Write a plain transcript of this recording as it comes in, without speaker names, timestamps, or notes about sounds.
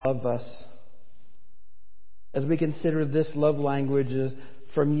love us. As we consider this love language as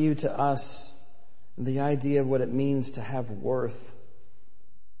from you to us, the idea of what it means to have worth,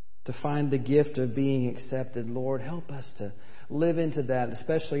 to find the gift of being accepted, Lord, help us to live into that,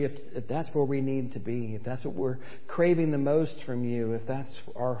 especially if that's where we need to be, if that's what we're craving the most from you, if that's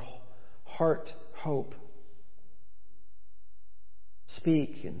our heart hope.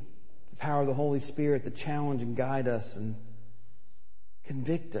 Speak in the power of the Holy Spirit to challenge and guide us and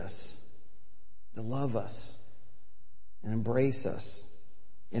convict us, to love us and embrace us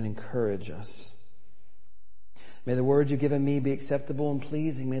and encourage us. May the words you've given me be acceptable and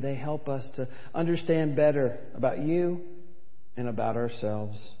pleasing. May they help us to understand better about you and about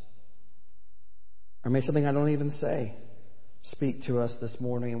ourselves. Or may something I don't even say speak to us this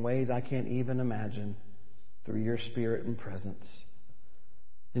morning in ways I can't even imagine through your Spirit and presence.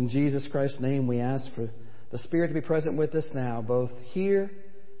 In Jesus Christ's name, we ask for the Spirit to be present with us now, both here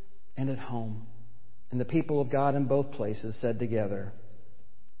and at home. And the people of God in both places said together,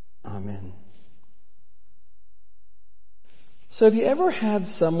 Amen. So have you ever had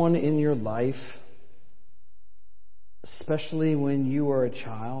someone in your life, especially when you were a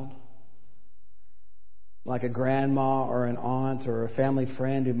child, like a grandma or an aunt or a family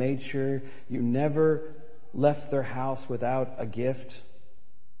friend who made sure you never left their house without a gift?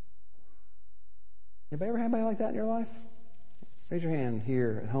 Anybody ever had anybody like that in your life? Raise your hand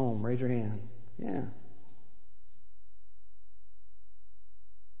here at home. Raise your hand. Yeah.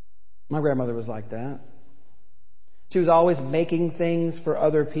 My grandmother was like that. She was always making things for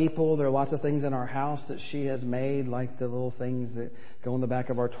other people. There are lots of things in our house that she has made, like the little things that go in the back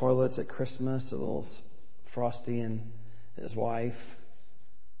of our toilets at Christmas, the little Frosty and his wife,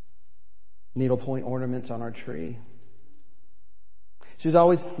 needlepoint ornaments on our tree. She was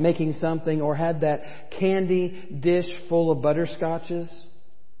always making something, or had that candy dish full of butterscotches,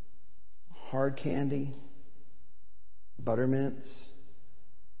 hard candy, buttermints,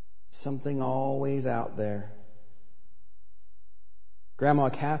 something always out there. Grandma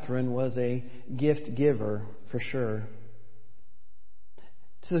Catherine was a gift giver, for sure.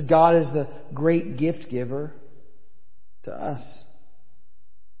 It says God is the great gift giver to us.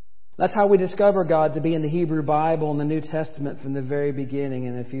 That's how we discover God to be in the Hebrew Bible and the New Testament from the very beginning.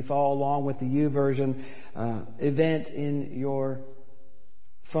 And if you follow along with the YouVersion event in your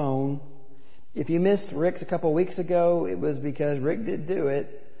phone, if you missed Rick's a couple of weeks ago, it was because Rick did do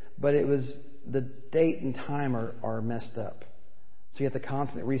it, but it was the date and time are messed up. So you have to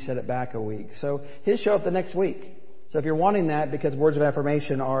constantly reset it back a week. So his show up the next week. So if you're wanting that because words of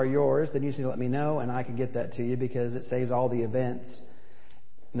affirmation are yours, then you just need to let me know and I can get that to you because it saves all the events.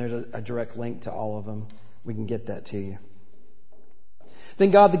 And there's a direct link to all of them. We can get that to you.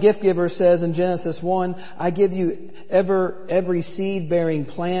 Then God the gift giver says in Genesis 1, I give you every seed-bearing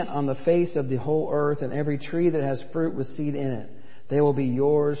plant on the face of the whole earth and every tree that has fruit with seed in it. They will be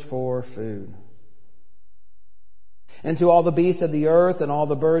yours for food. And to all the beasts of the earth and all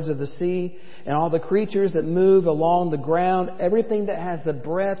the birds of the sea and all the creatures that move along the ground, everything that has the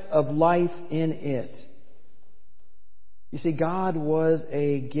breath of life in it. You see, God was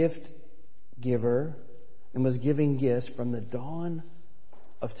a gift giver and was giving gifts from the dawn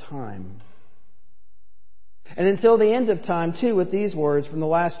of time. And until the end of time, too, with these words from the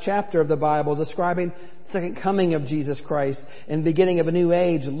last chapter of the Bible describing the second coming of Jesus Christ and beginning of a new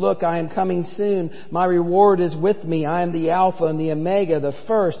age. Look, I am coming soon. My reward is with me. I am the Alpha and the Omega, the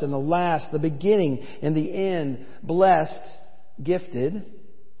first and the last, the beginning and the end. Blessed, gifted,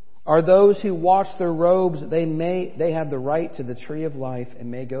 are those who wash their robes. They have the right to the tree of life and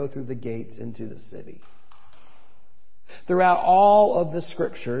may go through the gates into the city. Throughout all of the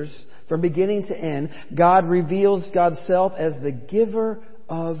Scriptures, from beginning to end, God reveals God's self as the giver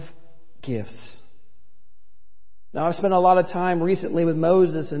of gifts. Now, I've spent a lot of time recently with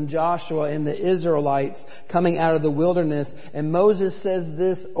Moses and Joshua and the Israelites coming out of the wilderness, and Moses says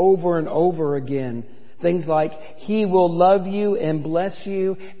this over and over again. Things like, He will love you and bless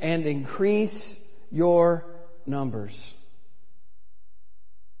you and increase your numbers.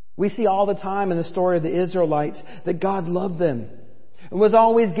 We see all the time in the story of the Israelites that God loved them and was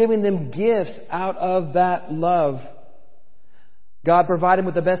always giving them gifts out of that love. God provided them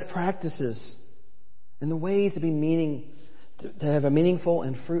with the best practices and the ways to have a meaningful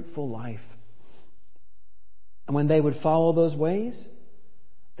and fruitful life. And when they would follow those ways,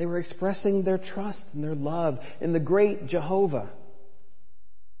 they were expressing their trust and their love in the great Jehovah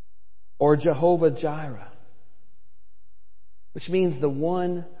or Jehovah Jireh, which means the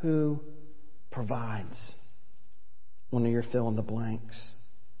one who provides. One of your fill in the blanks.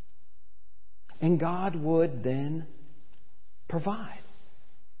 And God would then provide.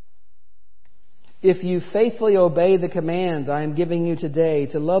 If you faithfully obey the commands I am giving you today,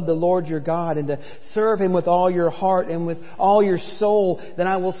 to love the Lord your God and to serve Him with all your heart and with all your soul, then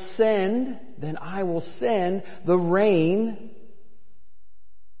I will send the rain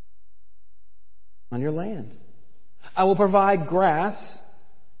on your land. I will provide grass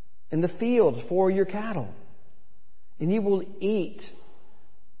in the fields for your cattle, and you will eat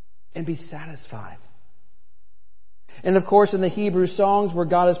and be satisfied. And of course, in the Hebrew songs where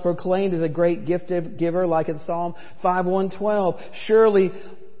God is proclaimed as a great gift giver, like in Psalm 5:112, surely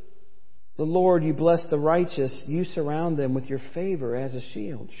the Lord, you bless the righteous, you surround them with your favor as a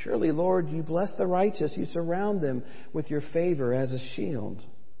shield. Surely, Lord, you bless the righteous, you surround them with your favor as a shield.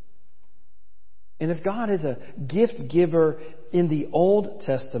 And if God is a gift giver in the Old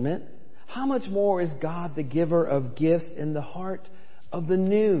Testament, how much more is God the giver of gifts in the heart of the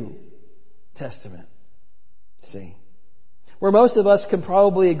New Testament? See, where most of us can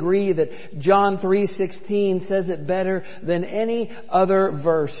probably agree that John 3:16 says it better than any other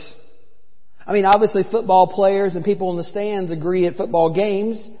verse. I mean, obviously football players and people in the stands agree at football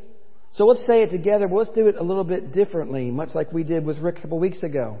games. So let's say it together, but let's do it a little bit differently, much like we did with Rick a couple weeks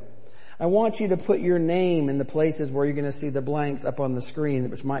ago. I want you to put your name in the places where you're going to see the blanks up on the screen,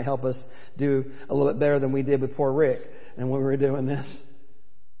 which might help us do a little bit better than we did with poor Rick and when we were doing this.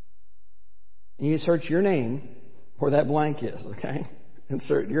 And you search your name where that blank is, okay?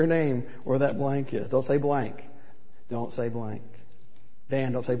 Insert your name where that blank is. Don't say blank. Don't say blank.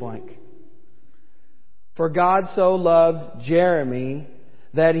 Dan, don't say blank. For God so loved Jeremy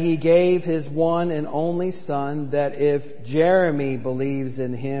that He gave His one and only Son, that if Jeremy believes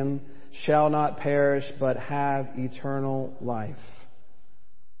in Him, shall not perish but have eternal life.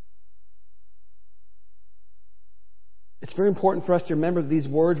 It's very important for us to remember that these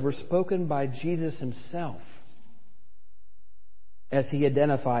words were spoken by Jesus Himself as He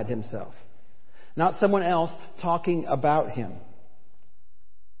identified Himself, not someone else talking about Him.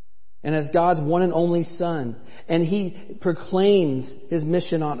 And as God's one and only Son, and He proclaims His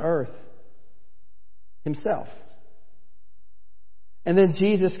mission on earth Himself. And then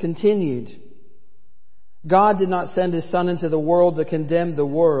Jesus continued, God did not send His Son into the world to condemn the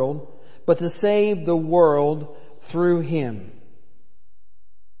world, but to save the world through Him.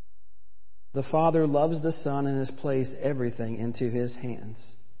 The Father loves the Son and has placed everything into His hands.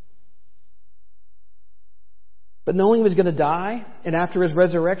 But knowing He was going to die, and after His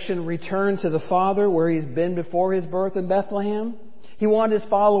resurrection return to the Father where He's been before His birth in Bethlehem, He wanted His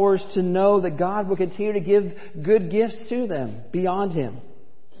followers to know that God would continue to give good gifts to them beyond Him.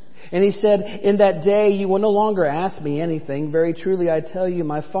 And He said, in that day you will no longer ask me anything. Very truly I tell you,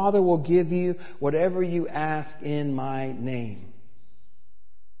 my Father will give you whatever you ask in my name.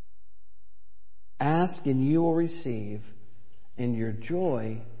 Ask and you will receive, and your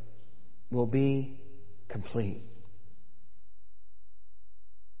joy will be complete.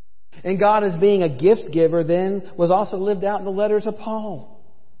 And God, as being a gift giver, then was also lived out in the letters of Paul.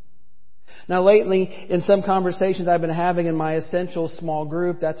 Now lately, in some conversations I've been having in my essential small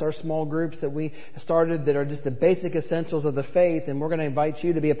group, that's our small groups that we started that are just the basic essentials of the faith, and we're going to invite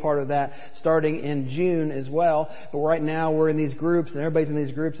you to be a part of that starting in June as well. But right now we're in these groups, and everybody's in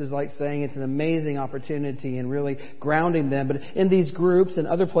these groups is like saying it's an amazing opportunity and really grounding them. But in these groups and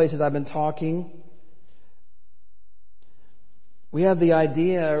other places I've been talking, we have the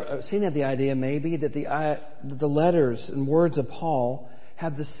idea, maybe, that the letters and words of Paul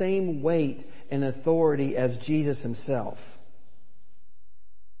have the same weight and authority as Jesus Himself.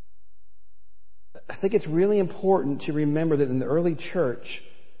 I think it's really important to remember that in the early church,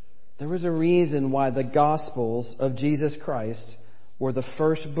 there was a reason why the Gospels of Jesus Christ were the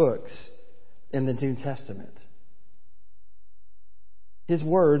first books in the New Testament. His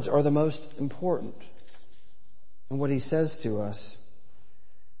words are the most important in what He says to us.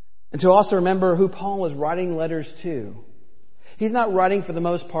 And to also remember who Paul is writing letters to. He's not writing, for the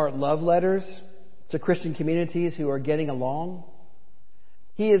most part, love letters to Christian communities who are getting along.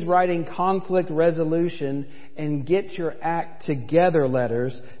 He is writing conflict resolution and get your act together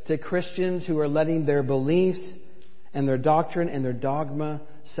letters to Christians who are letting their beliefs and their doctrine and their dogma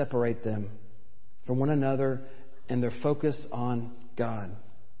separate them from one another and their focus on God.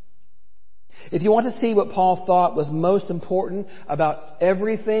 If you want to see what Paul thought was most important about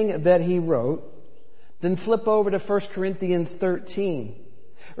everything that he wrote, then flip over to 1 Corinthians 13.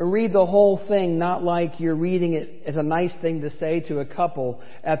 Read the whole thing, not like you're reading it as a nice thing to say to a couple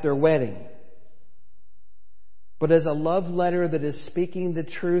at their wedding, but as a love letter that is speaking the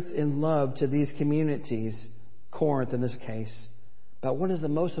truth in love to these communities, Corinth in this case, about what is the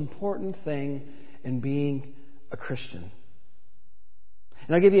most important thing in being a Christian.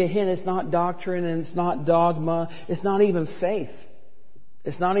 And I'll give you a hint, it's not doctrine and it's not dogma. It's not even faith.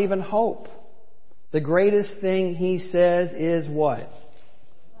 It's not even hope. The greatest thing he says is what?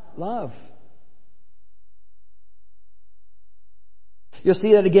 Love. You'll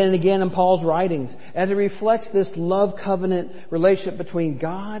see that again and again in Paul's writings as he reflects this love covenant relationship between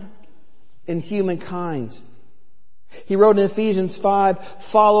God and humankind. He wrote in Ephesians 5,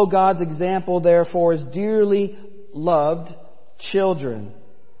 "Follow God's example, therefore, as dearly loved children,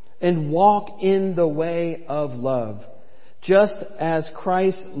 and walk in the way of love, just as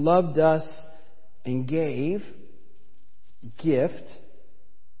Christ loved us and gave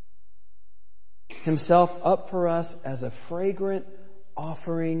Himself up for us as a fragrant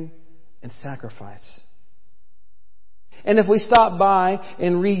offering and sacrifice." And if we stop by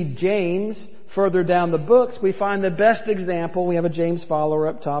and read James further down the books, we find the best example. We have a James follower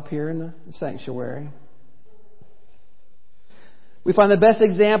up top here in the sanctuary. We find the best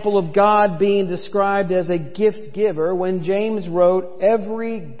example of God being described as a gift giver when James wrote,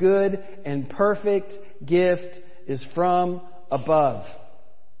 "Every good and perfect gift is from above,"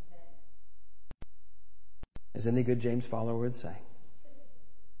 as any good James follower would say.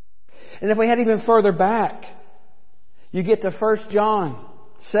 And if we head even further back, you get to 1 John,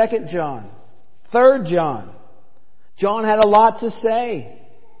 2 John, 3 John. John had a lot to say.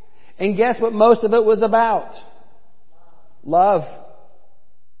 And guess what most of it was about? Love.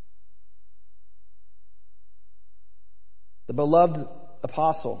 The beloved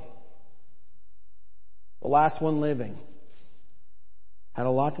apostle, the last one living, had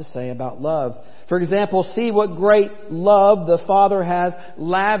a lot to say about love. For example, see what great love the Father has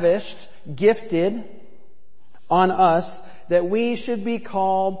lavished, gifted on us, that we should be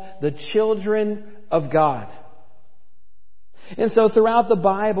called the children of God. And so throughout the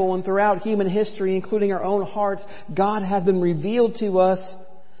Bible and throughout human history, including our own hearts, God has been revealed to us,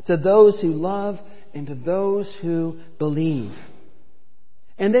 to those who love and to those who believe.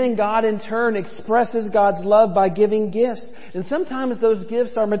 And then God in turn expresses God's love by giving gifts. And sometimes those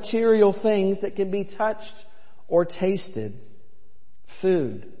gifts are material things that can be touched or tasted.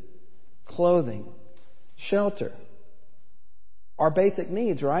 Food, clothing, shelter. Our basic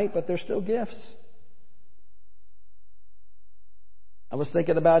needs, right? But they're still gifts. I was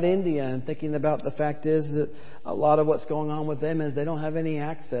thinking about India and thinking about the fact is that a lot of what's going on with them is they don't have any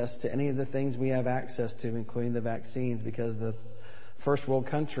access to any of the things we have access to, including the vaccines, because the first world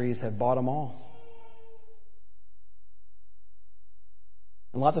countries have bought them all.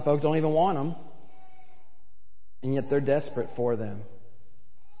 And lots of folks don't even want them, and yet they're desperate for them.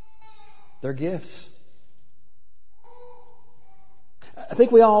 They're gifts. I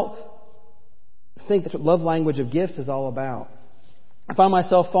think we all think that love language of gifts is all about. I find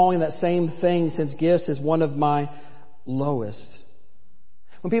myself falling that same thing since gifts is one of my lowest.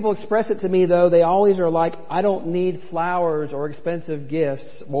 When people express it to me, though, they always are like, I don't need flowers or expensive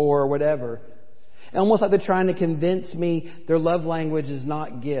gifts or whatever. And almost like they're trying to convince me their love language is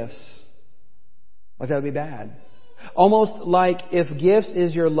not gifts. Like that would be bad. Almost like if gifts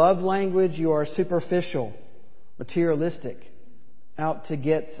is your love language, you are superficial, materialistic, out to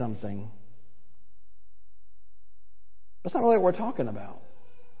get something. That's not really what we're talking about.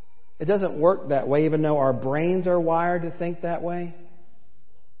 It doesn't work that way, even though our brains are wired to think that way.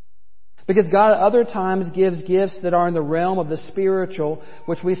 Because God at other times gives gifts that are in the realm of the spiritual,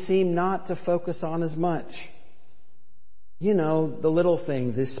 which we seem not to focus on as much. You know, the little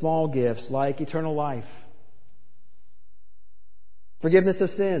things, these small gifts like eternal life, forgiveness of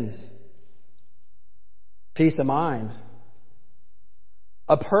sins, peace of mind,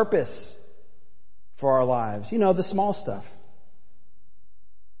 a purpose for our lives. You know, the small stuff.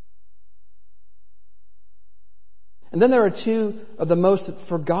 And then there are two of the most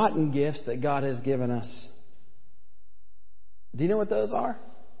forgotten gifts that God has given us. Do you know what those are?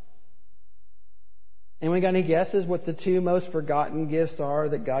 Anyone got any guesses what the two most forgotten gifts are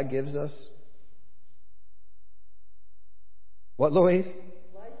that God gives us? What, Louise?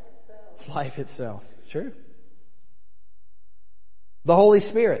 Life itself. Life itself. True. The Holy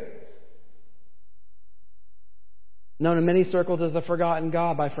Spirit. Known in many circles as the Forgotten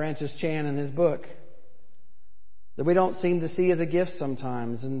God by Francis Chan in his book. That we don't seem to see as a gift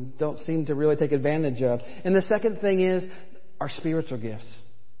sometimes and don't seem to really take advantage of. And the second thing is our spiritual gifts.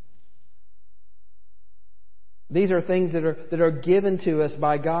 These are things that are given to us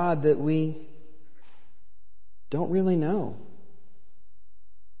by God that we don't really know.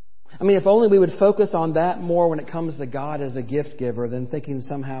 I mean, if only we would focus on that more when it comes to God as a gift giver than thinking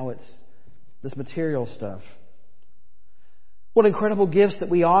somehow it's this material stuff. What incredible gifts that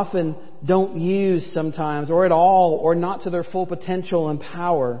we often don't use sometimes, or at all, or not to their full potential and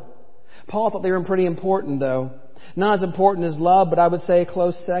power. Paul thought they were pretty important, though. Not as important as love, but I would say a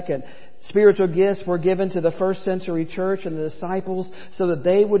close second. Spiritual gifts were given to the first century church and the disciples so that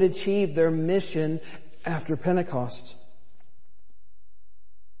they would achieve their mission after Pentecost.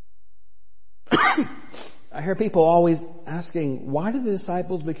 I hear people always asking, why did the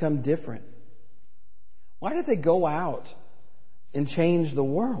disciples become different? Why did they go out and change the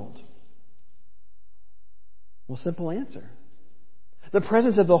world? Well, simple answer. The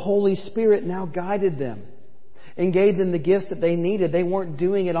presence of the Holy Spirit now guided them and gave them the gifts that they needed. They weren't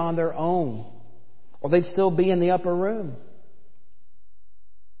doing it on their own, or they'd still be in the upper room.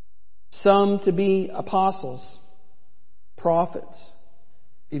 Some to be apostles, prophets,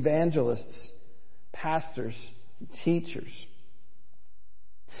 evangelists, pastors, teachers.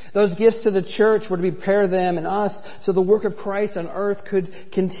 Those gifts to the church were to prepare them and us so the work of Christ on earth could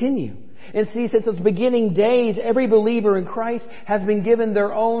continue. And see, since the beginning days, every believer in Christ has been given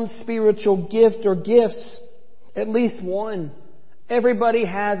their own spiritual gift or gifts. At least one. Everybody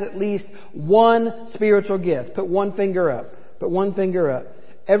has at least one spiritual gift. Put one finger up. Put one finger up.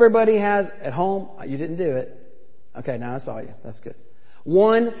 Everybody has, at home, you didn't do it. Okay, now I saw you. That's good.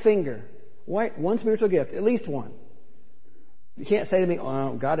 One finger. One spiritual gift. At least one. You can't say to me,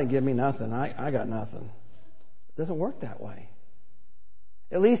 oh, God didn't give me nothing. I got nothing. It doesn't work that way.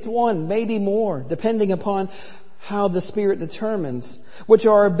 At least one, maybe more, depending upon how the Spirit determines, which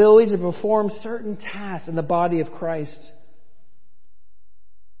are our abilities to perform certain tasks in the body of Christ.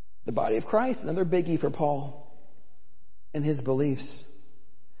 The body of Christ, another biggie for Paul and his beliefs.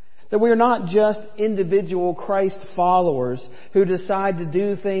 That we are not just individual Christ followers who decide to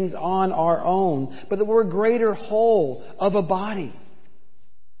do things on our own, but that we're a greater whole of a body.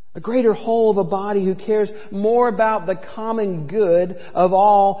 A greater whole of a body who cares more about the common good of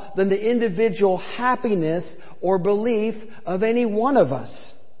all than the individual happiness or belief of any one of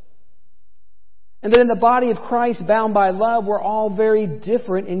us. And that in the body of Christ, bound by love, we're all very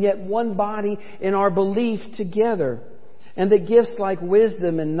different and yet one body in our belief together. And that gifts like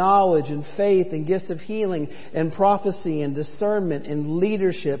wisdom and knowledge and faith and gifts of healing and prophecy and discernment and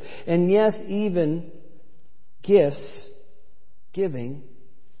leadership and yes, even gifts, giving,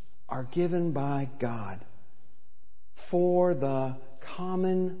 are given by God for the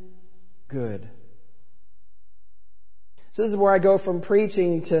common good. So this is where I go from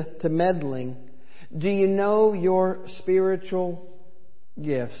preaching to meddling. Do you know your spiritual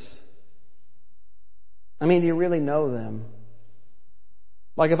gifts? I mean, do you really know them?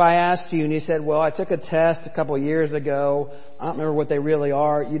 Like if I asked you and you said, well, I took a test a couple of years ago. I don't remember what they really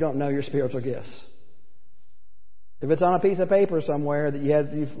are. You don't know your spiritual gifts. If it's on a piece of paper somewhere that you had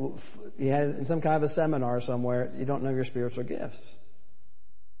in some kind of a seminar somewhere, you don't know your spiritual gifts.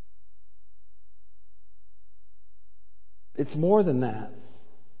 It's more than that.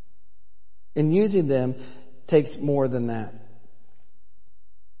 And using them takes more than that.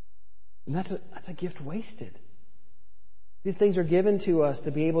 And that's a gift wasted. These things are given to us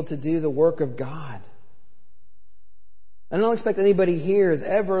to be able to do the work of God. I don't expect anybody here has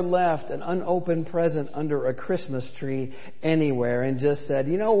ever left an unopened present under a Christmas tree anywhere and just said,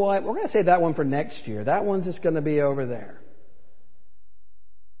 you know what, we're going to save that one for next year. That one's just going to be over there.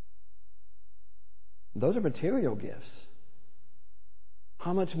 Those are material gifts.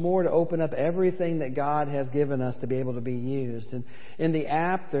 How much more to open up everything that God has given us to be able to be used. And in the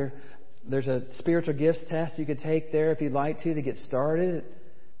app, there's a spiritual gifts test you could take there if you'd like to get started.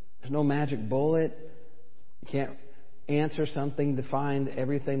 There's no magic bullet. You can't answer something to find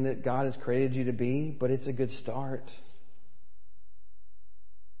everything that God has created you to be, but it's a good start.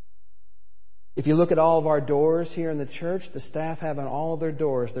 If you look at all of our doors here in the church, the staff have on all of their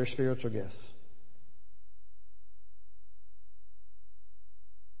doors their spiritual gifts.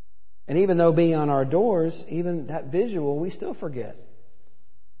 And even though being on our doors, even that visual, we still forget.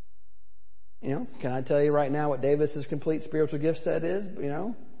 You know, can I tell you right now what Davis's complete spiritual gift set is? You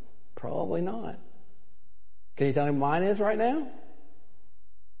know, probably not. Can you tell me what mine is right now?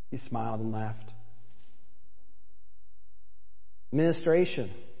 He smiled and laughed. Administration,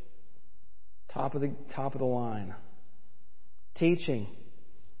 top of the line. Teaching,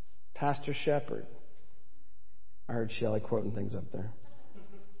 Pastor Shepherd. I heard Shelley quoting things up there.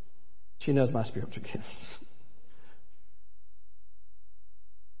 She knows my spiritual gifts.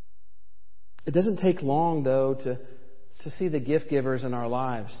 It doesn't take long, though, to see the gift givers in our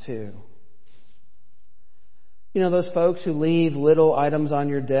lives, too. You know, those folks who leave little items on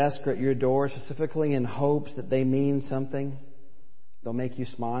your desk or at your door specifically in hopes that they mean something. They'll make you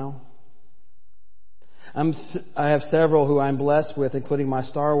smile. I have several who I'm blessed with, including my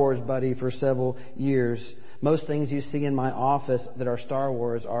Star Wars buddy for several years. Most things you see in my office that are Star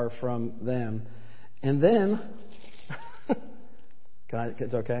Wars are from them. And then,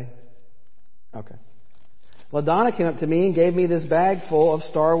 it's okay? Okay. LaDonna came up to me and gave me this bag full of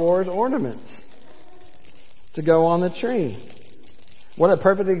Star Wars ornaments to go on the tree. What a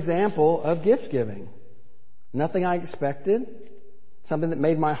perfect example of gift giving. Nothing I expected. Something that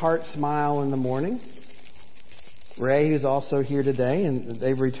made my heart smile in the morning. Ray, who's also here today, and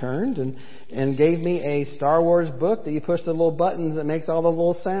they've returned, and gave me a Star Wars book that you push the little buttons that makes all the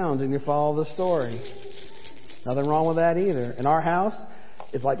little sounds and you follow the story. Nothing wrong with that either. In our house,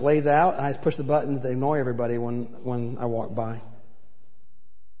 it's like lays out, and I just push the buttons to annoy everybody when I walk by.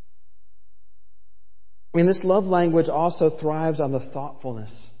 I mean, this love language also thrives on the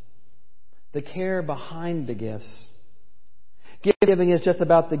thoughtfulness, the care behind the gifts. Gift giving is just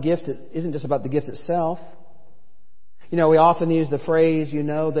about the gift. It isn't just about the gift itself. You know, we often use the phrase, you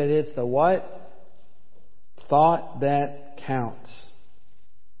know, that it's the what? Thought that counts.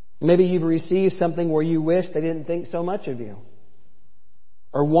 Maybe you've received something where you wish they didn't think so much of you.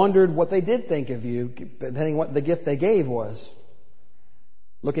 Or wondered what they did think of you, depending on what the gift they gave was.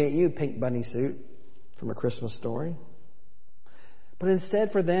 Looking at you, pink bunny suit from A Christmas Story. But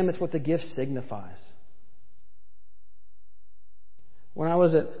instead for them, it's what the gift signifies. When I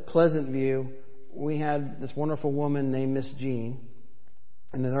was at Pleasant View, we had this wonderful woman named Miss Jean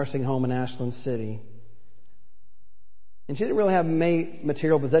in the nursing home in Ashland City. And she didn't really have many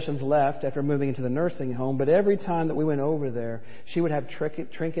material possessions left after moving into the nursing home, but every time that we went over there, she would have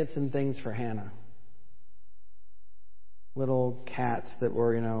trinkets and things for Hannah. Little cats that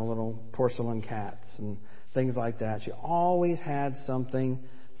were, little porcelain cats and things like that. She always had something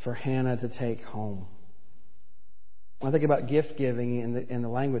for Hannah to take home. When I think about gift giving in the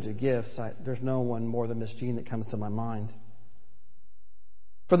language of gifts, there's no one more than Miss Jean that comes to my mind.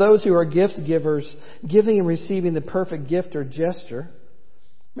 For those who are gift givers, giving and receiving the perfect gift or gesture,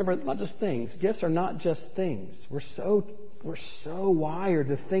 remember, not just things. Gifts are not just things. We're so wired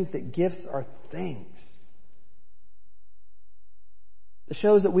to think that gifts are things. It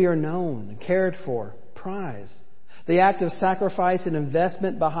shows that we are known, cared for, prized. The act of sacrifice and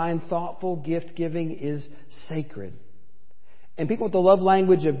investment behind thoughtful gift giving is sacred. And people with the love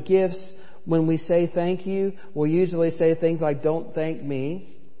language of gifts, when we say thank you, will usually say things like, don't thank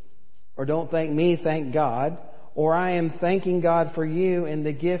me, or don't thank me, thank God, or I am thanking God for you and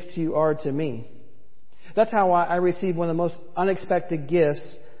the gift you are to me. That's how I received one of the most unexpected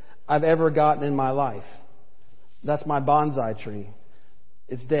gifts I've ever gotten in my life. That's my bonsai tree.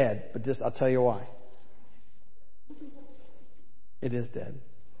 It's dead, but I'll tell you why. It is dead.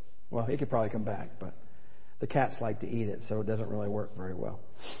 Well, it could probably come back, but the cats like to eat it, so it doesn't really work very well.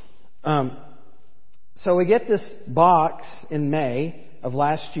 So we get this box in May of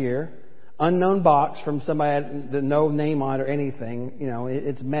last year, unknown box from somebody that no name on it or anything.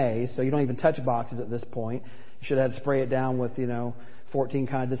 It's May, so you don't even touch boxes at this point. You should have had to spray it down with 14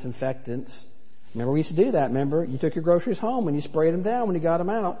 kind of disinfectants. Remember, we used to do that. Remember, you took your groceries home and you sprayed them down when you got them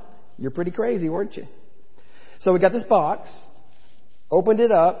out. You're pretty crazy, weren't you? So we got this box, opened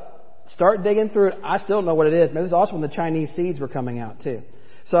it up, start digging through it. I still don't know what it is. Maybe this is also when the Chinese seeds were coming out too.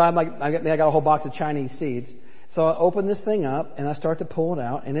 So I got a whole box of Chinese seeds. So I open this thing up and I start to pull it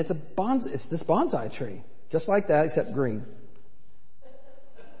out, and it's this bonsai tree, just like that, except green.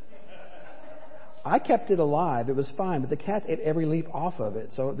 I kept it alive. It was fine, but the cat ate every leaf off of it,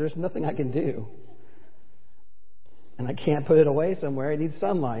 so there's nothing I can do. And I can't put it away somewhere. It needs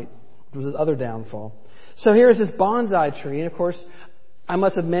sunlight, which was the other downfall. So here's this bonsai tree, and of course, I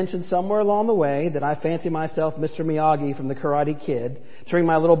must have mentioned somewhere along the way that I fancy myself Mr. Miyagi from the Karate Kid, turning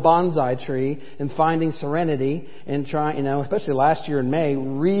my little bonsai tree and finding serenity and trying, especially last year in May,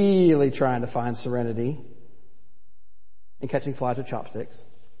 really trying to find serenity and catching flies with chopsticks.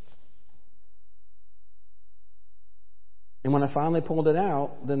 And when I finally pulled it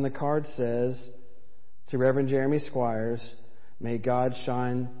out, then the card says to Reverend Jeremy Squires, may God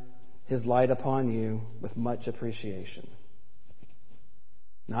shine His light upon you with much appreciation.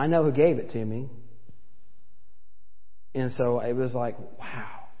 Now, I know who gave it to me. And so it was like, wow,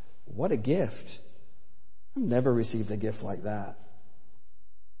 what a gift. I've never received a gift like that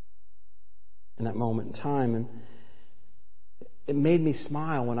in that moment in time. And it made me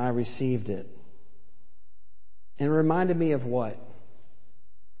smile when I received it. And it reminded me of what?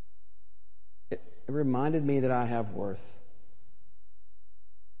 It reminded me that I have worth.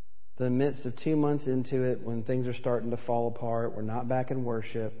 In the midst of 2 months into it, when things are starting to fall apart, we're not back in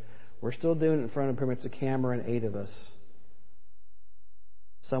worship, we're still doing it in front of pretty much the camera and 8 of us.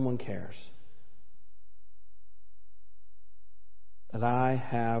 Someone cares. that I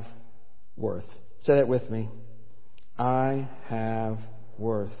have worth. Say that with me. I have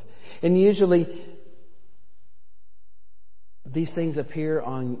worth. And usually these things appear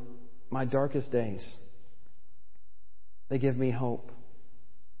on my darkest days. They give me hope.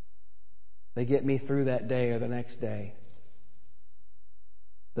 They get me through that day or the next day.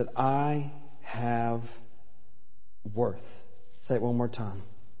 That I have worth. Say it one more time.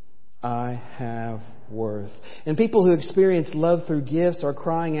 I have worth. And people who experience love through gifts are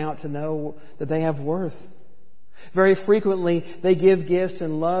crying out to know that they have worth. Very frequently, they give gifts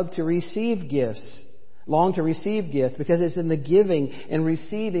and love to receive gifts, long to receive gifts, because it's in the giving and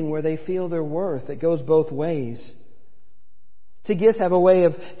receiving where they feel their worth. It goes both ways. See, gifts have a way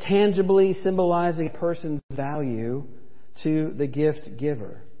of tangibly symbolizing a person's value to the gift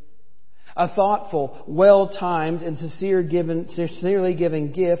giver. A thoughtful, well-timed, and sincerely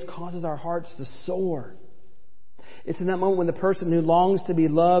given gift causes our hearts to soar. It's in that moment when the person who longs to be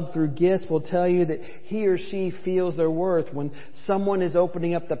loved through gifts will tell you that he or she feels their worth when someone is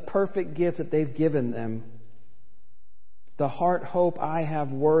opening up the perfect gift that they've given them. The heart hope I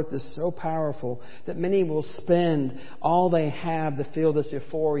have worth is so powerful that many will spend all they have to feel this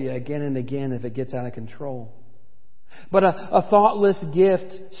euphoria again and again if it gets out of control. But a thoughtless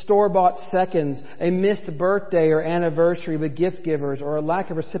gift, store-bought seconds, a missed birthday or anniversary with gift givers, or a lack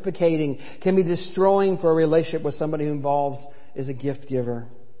of reciprocating can be destroying for a relationship with somebody who involves is a gift giver.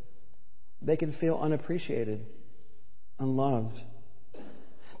 They can feel unappreciated, unloved.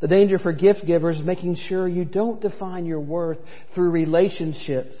 The danger for gift givers is making sure you don't define your worth through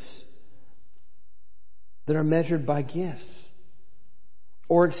relationships that are measured by gifts,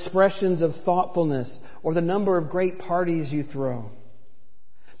 or expressions of thoughtfulness, or the number of great parties you throw.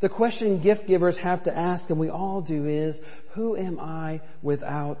 The question gift givers have to ask, and we all do, is, who am I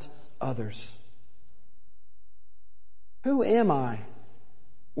without others? Who am I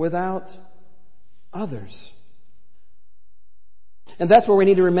without others? And that's where we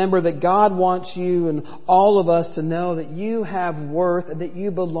need to remember that God wants you and all of us to know that you have worth and that you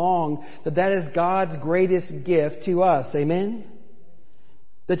belong, that is God's greatest gift to us. Amen?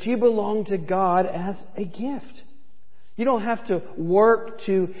 That you belong to God as a gift. You don't have to work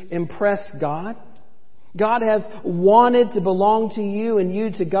to impress God. God has wanted to belong to you and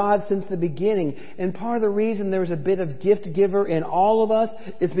you to God since the beginning. And part of the reason there's a bit of gift giver in all of us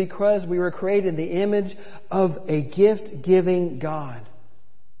is because we were created in the image of a gift-giving God.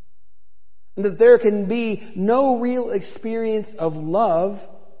 And that there can be no real experience of love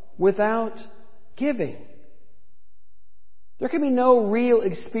without giving. There can be no real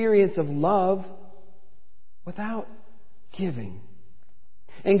experience of love without giving.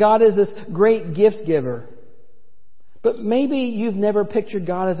 And God is this great gift giver. But maybe you've never pictured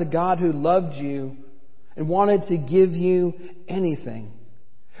God as a God who loved you and wanted to give you anything.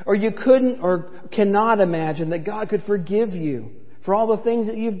 Or you couldn't or cannot imagine that God could forgive you for all the things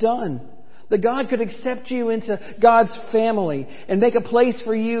that you've done. That God could accept you into God's family and make a place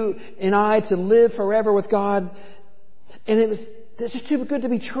for you and I to live forever with God. And it's just too good to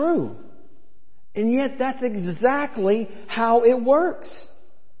be true. And yet that's exactly how it works.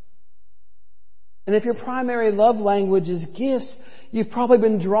 And if your primary love language is gifts, you've probably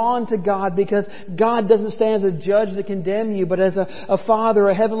been drawn to God because God doesn't stand as a judge to condemn you, but as a father,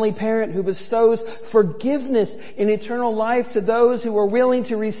 a heavenly parent who bestows forgiveness and eternal life to those who are willing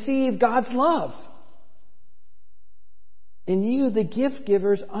to receive God's love. And you, the gift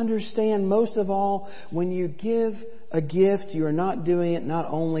givers, understand most of all, when you give a gift, you are not doing it not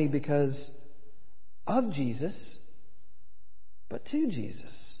only because of Jesus, but to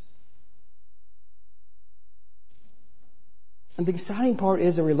Jesus. And the exciting part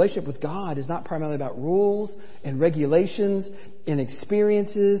is a relationship with God is not primarily about rules and regulations and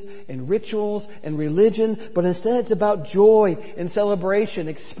experiences and rituals and religion, but instead it's about joy and celebration,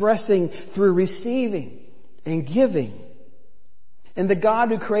 expressing through receiving and giving. And the God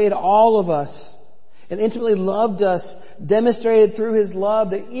who created all of us and intimately loved us demonstrated through His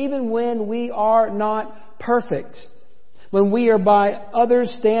love that even when we are not perfect, when we are by other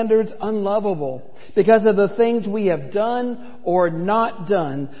standards unlovable because of the things we have done or not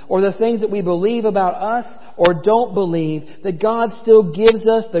done, or the things that we believe about us or don't believe, that God still gives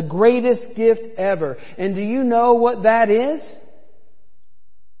us the greatest gift ever. And do you know what that is?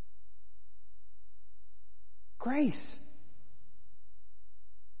 Grace.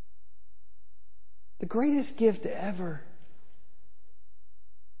 The greatest gift ever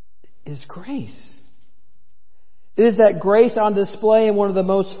is grace. It is that grace on display in one of the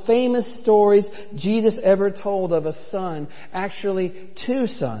most famous stories Jesus ever told of a son, actually two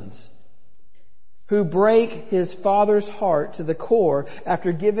sons, who break his Father's heart to the core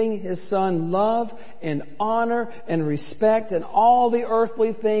after giving his Son love and honor and respect and all the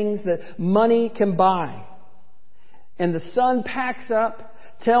earthly things that money can buy. And the Son packs up,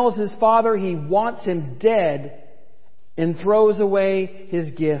 tells his Father he wants him dead, and throws away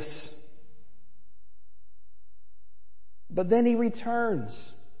his gifts. But then he returns.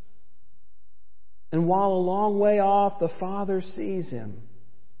 And while a long way off, the Father sees him.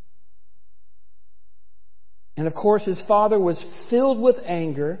 And of course, his Father was filled with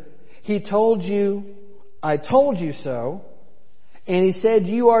anger. He told you, I told you so. And he said,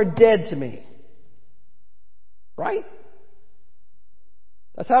 you are dead to me. Right?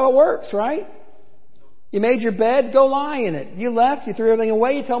 That's how it works, right? You made your bed, go lie in it. You left, you threw everything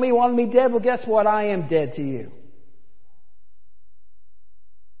away, you told me you wanted me dead. Well, guess what? I am dead to you.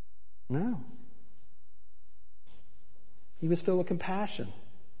 No. He was filled with compassion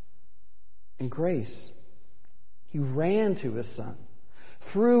and grace. He ran to his Son,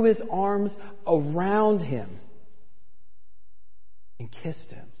 threw his arms around him, and kissed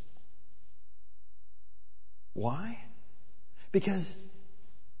him. Why? Because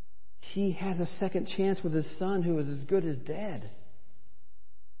he has a second chance with his Son who is as good as dead.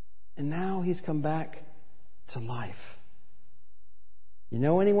 And now he's come back to life. You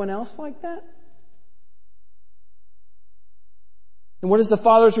know anyone else like that? And what is the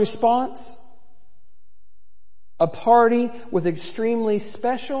Father's response? A party with extremely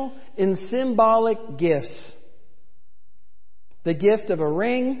special and symbolic gifts. The gift of a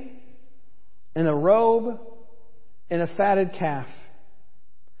ring and a robe and a fatted calf.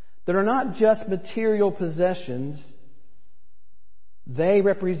 That are not just material possessions. They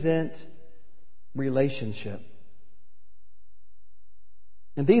represent relationship.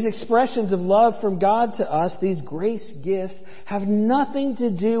 And these expressions of love from God to us, these grace gifts, have nothing to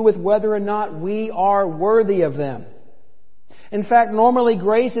do with whether or not we are worthy of them. In fact, normally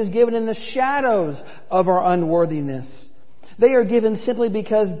grace is given in the shadows of our unworthiness. They are given simply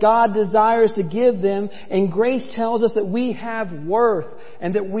because God desires to give them, and grace tells us that we have worth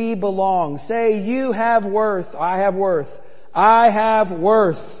and that we belong. Say, you have worth. I have worth. I have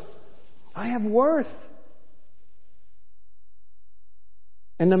worth. I have worth.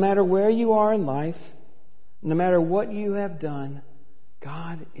 And no matter where you are in life, no matter what you have done,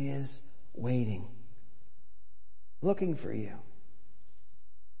 God is waiting, looking for you,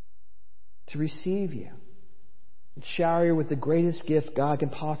 to receive you, and shower you with the greatest gift God can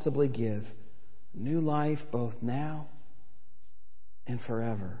possibly give, new life both now and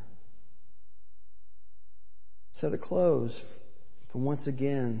forever. So to close, from once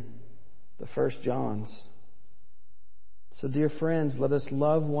again, the First John's. So dear friends, let us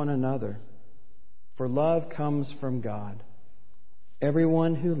love one another, for love comes from God.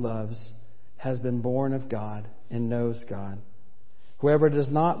 Everyone who loves has been born of God and knows God. Whoever does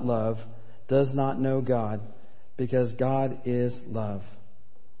not love does not know God, because God is love.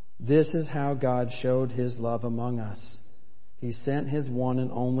 This is how God showed His love among us. He sent His one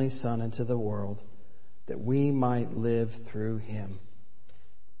and only Son into the world that we might live through Him.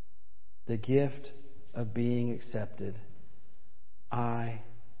 The gift of being accepted. I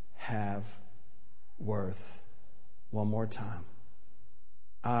have worth. One more time.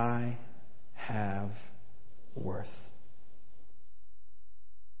 I have worth.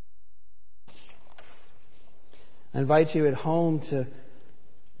 I invite you at home to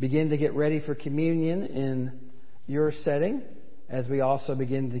begin to get ready for communion in your setting, as we also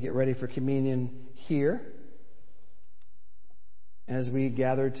begin to get ready for communion here. As we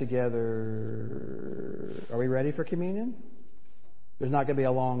gather together, are we ready for communion? There's not going to be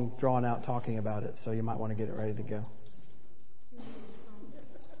a long, drawn-out talking about it, so you might want to get it ready to go.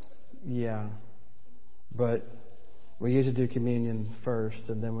 Yeah, but we usually do communion first,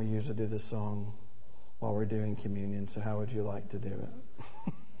 and then we usually do the song while we're doing communion. So how would you like to do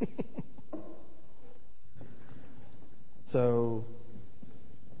it? So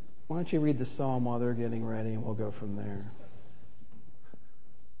why don't you read the psalm while they're getting ready, and we'll go from there.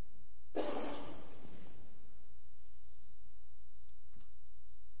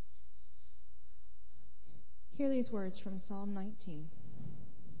 Hear these words from Psalm 19.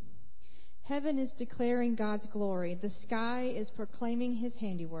 Heaven is declaring God's glory. The sky is proclaiming His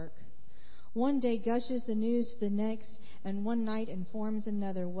handiwork. One day gushes the news to the next, and one night informs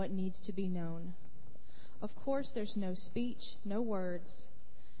another what needs to be known. Of course, there's no speech, no words.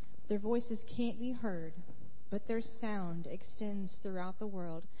 Their voices can't be heard, but their sound extends throughout the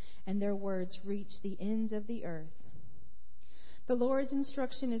world, and their words reach the ends of the earth. The Lord's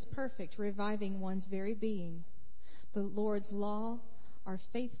instruction is perfect, reviving one's very being. The Lord's law are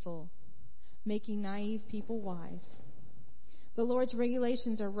faithful, making naive people wise. The Lord's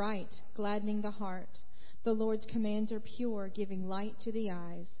regulations are right, gladdening the heart. The Lord's commands are pure, giving light to the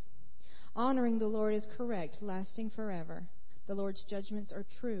eyes. Honoring the Lord is correct, lasting forever. The Lord's judgments are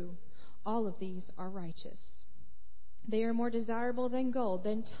true. All of these are righteous. They are more desirable than gold,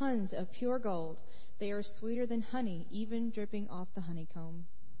 than tons of pure gold. They are sweeter than honey, even dripping off the honeycomb.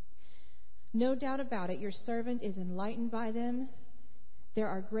 No doubt about it, your servant is enlightened by them. There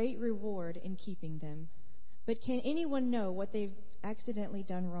are great reward in keeping them. But can anyone know what they've accidentally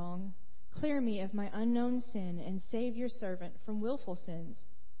done wrong? Clear me of my unknown sin and save your servant from willful sins.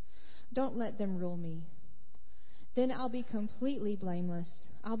 Don't let them rule me. Then I'll be completely blameless.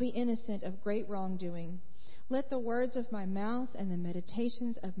 I'll be innocent of great wrongdoing. Let the words of my mouth and the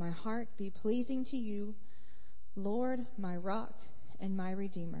meditations of my heart be pleasing to you, Lord, my rock and my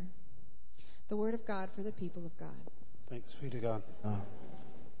redeemer. The word of God for the people of God. Thanks be to God.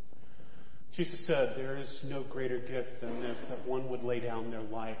 Jesus said, there is no greater gift than this, that one would lay down their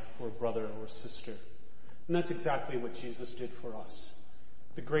life for a brother or sister. And that's exactly what Jesus did for us.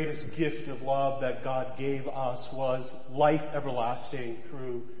 The greatest gift of love that God gave us was life everlasting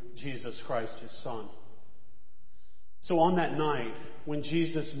through Jesus Christ, his Son. So on that night, when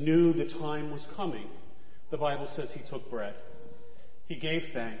Jesus knew the time was coming, the Bible says he took bread. He gave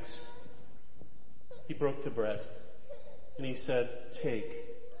thanks. He broke the bread. And he said, take,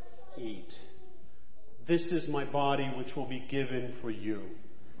 eat. This is my body which will be given for you.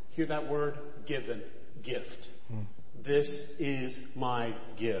 Hear that word? Given. Gift. This is my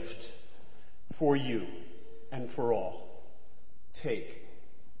gift for you and for all. Take,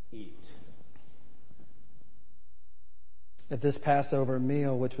 eat. At this Passover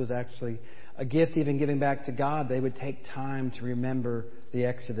meal, which was actually a gift even giving back to God, they would take time to remember the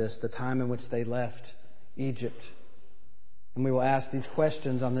Exodus, the time in which they left Egypt. And we will ask these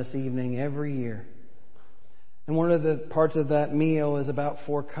questions on this evening every year. And one of the parts of that meal is about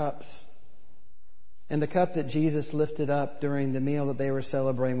 4 cups. And the cup that Jesus lifted up during the meal that they were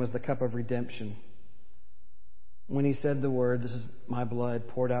celebrating was the cup of redemption. When he said the word, this is my blood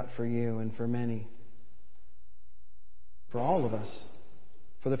poured out for you and for many. For all of us.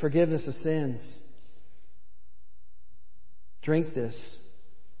 For the forgiveness of sins. Drink this.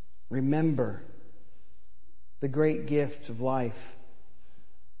 Remember the great gift of life.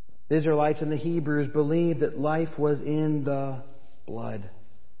 The Israelites and the Hebrews believed that life was in the blood.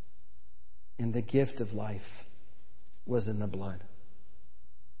 And the gift of life was in the blood.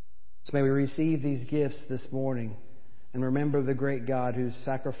 So may we receive these gifts this morning and remember the great God whose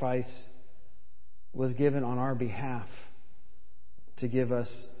sacrifice was given on our behalf to give us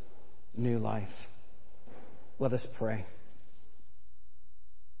new life. Let us pray.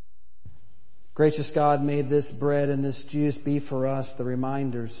 Gracious God, may this bread and this juice be for us the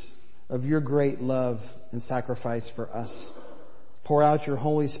reminders of your great love and sacrifice for us. Pour out your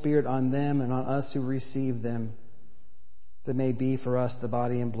Holy Spirit on them and on us who receive them, that may be for us the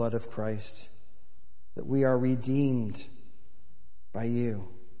body and blood of Christ, that we are redeemed by you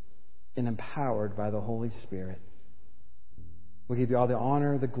and empowered by the Holy Spirit. We give you all the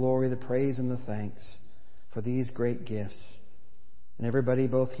honor, the glory, the praise, and the thanks for these great gifts. And everybody,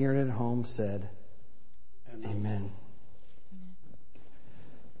 both here and at home, said, Amen.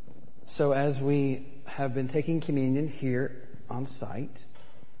 So as we have been taking communion here on site,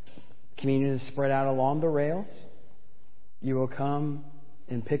 communion is spread out along the rails. You will come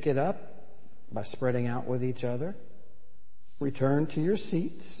and pick it up by spreading out with each other. Return to your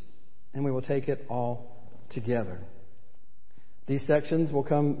seats, and we will take it all together. These sections will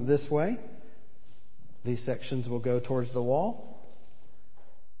come this way. These sections will go towards the wall.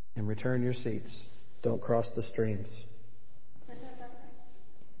 And return your seats. Don't cross the streams.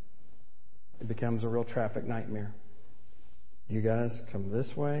 It becomes a real traffic nightmare. You guys come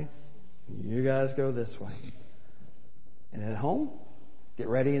this way. You guys go this way. And at home, get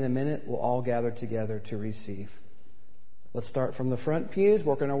ready in a minute. We'll all gather together to receive. Let's start from the front pews,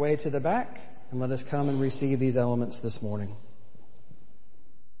 working our way to the back, and let us come and receive these elements this morning.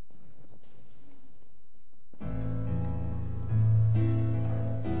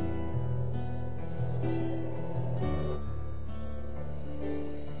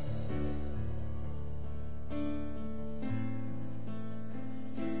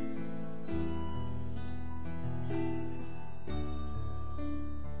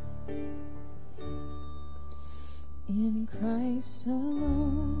 In Christ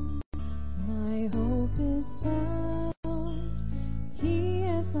alone, my hope is found. He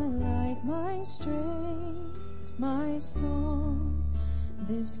is my light, my strength, my song.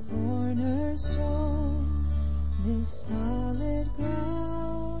 This cornerstone, this solid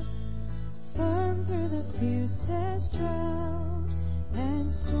ground, firm through the fiercest drought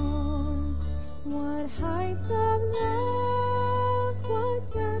and storm. What heights of love, what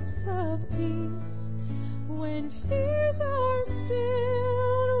depths of peace, when fears are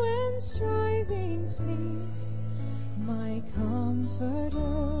stilled, when striving cease. My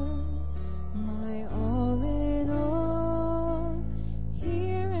comforter, my all in all,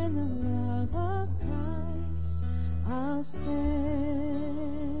 here in the love of Christ I'll stand.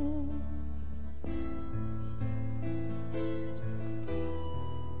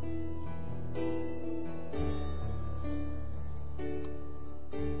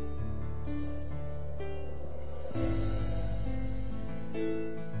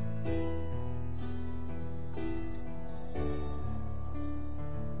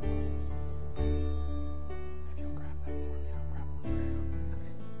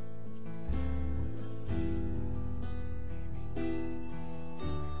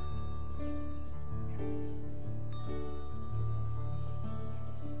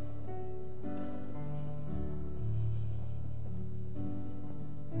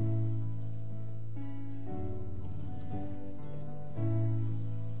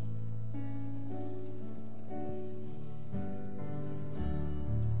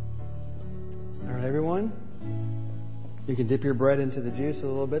 Everyone, you can dip your bread into the juice a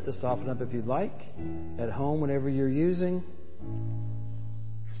little bit to soften up if you'd like. At home, whenever you're using,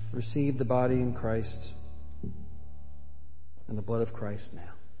 receive the body in Christ and the blood of Christ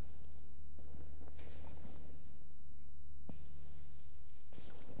now.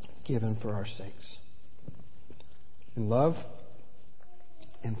 Given for our sakes, in love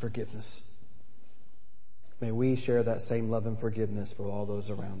and forgiveness. May we share that same love and forgiveness for all those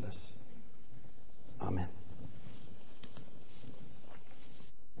around us. Amen.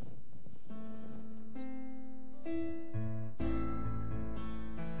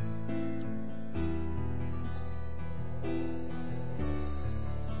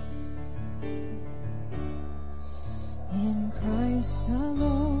 In Christ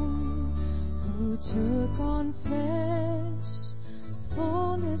alone, who took on flesh,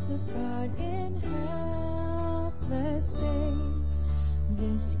 fullness of God in helpless faith,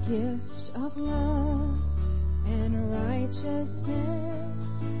 this gift of love and righteousness,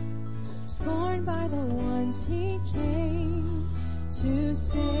 scorned by the ones He came to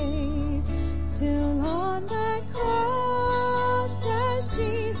save, till on that cross as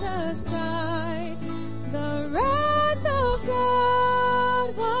Jesus died, the wrath of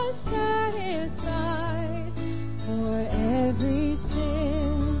God was satisfied, for every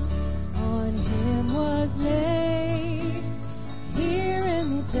sin on Him was laid. Here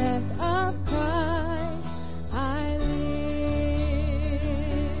in the death of Christ I live.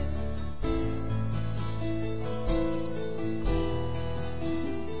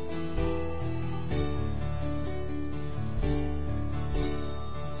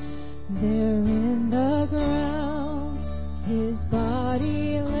 There in the ground His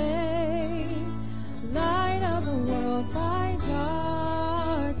body lay, light of the world by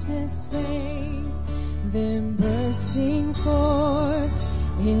darkness slain, then bursting forth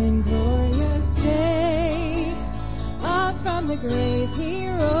in glorious day, up from the grave He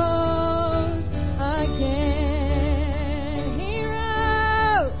rose again. He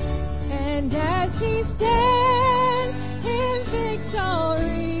rose, and as He stands in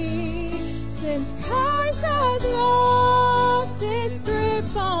victory, since curse has lost its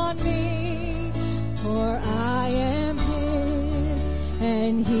grip on me, for I am His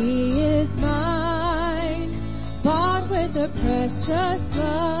and He is mine, bought with the precious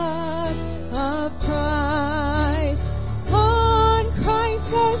blood of Christ. On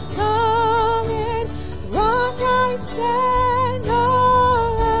Christ's solid rock I stand,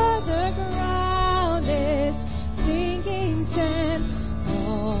 all other ground is sinking sand,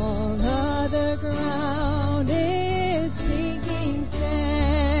 all other ground is sinking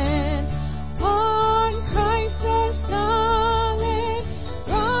sand. On Christ's solid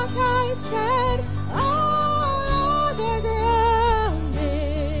rock I stand, all other ground is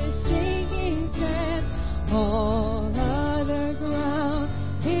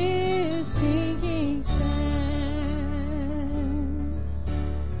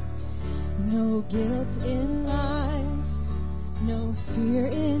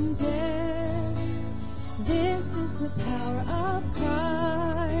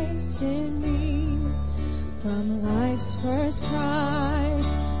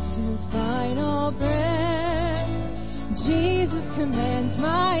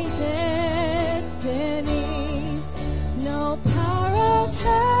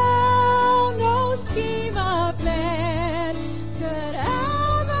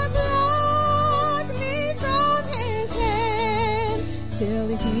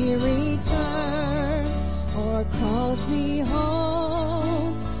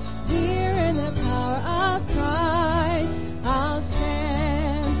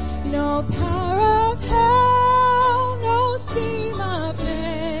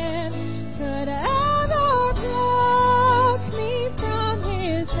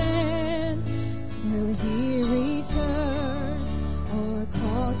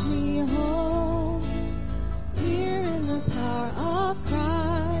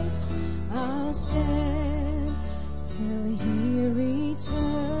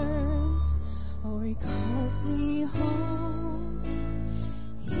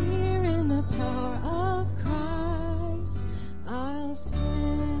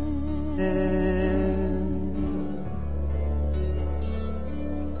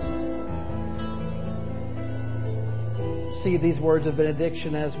receive these words of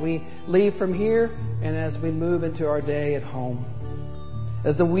benediction as we leave from here and as we move into our day at home.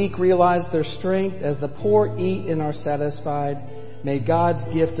 As the weak realize their strength, as the poor eat and are satisfied, may God's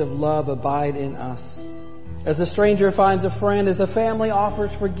gift of love abide in us. As the stranger finds a friend, as the family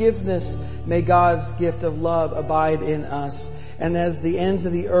offers forgiveness, may God's gift of love abide in us. And as the ends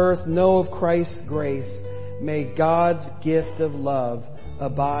of the earth know of Christ's grace, may God's gift of love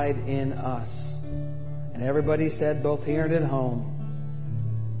abide in us. And everybody said, both here and at home,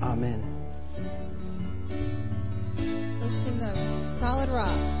 Amen. Let's sing the Solid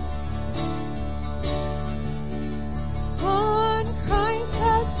Rock. On Christ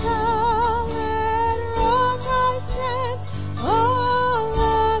the solid rock I stand, all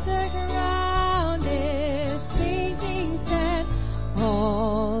other ground is sinking sand.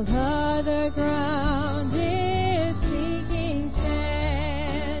 All other ground is sinking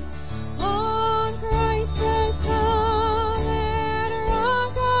sand. On Christ the solid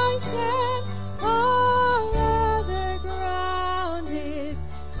rock I stand, all other ground is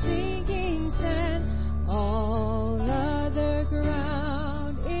sinking sand. All other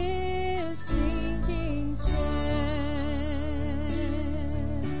ground is sinking sand.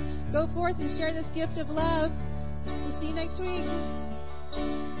 Go forth and share this gift of love. We'll see you next week.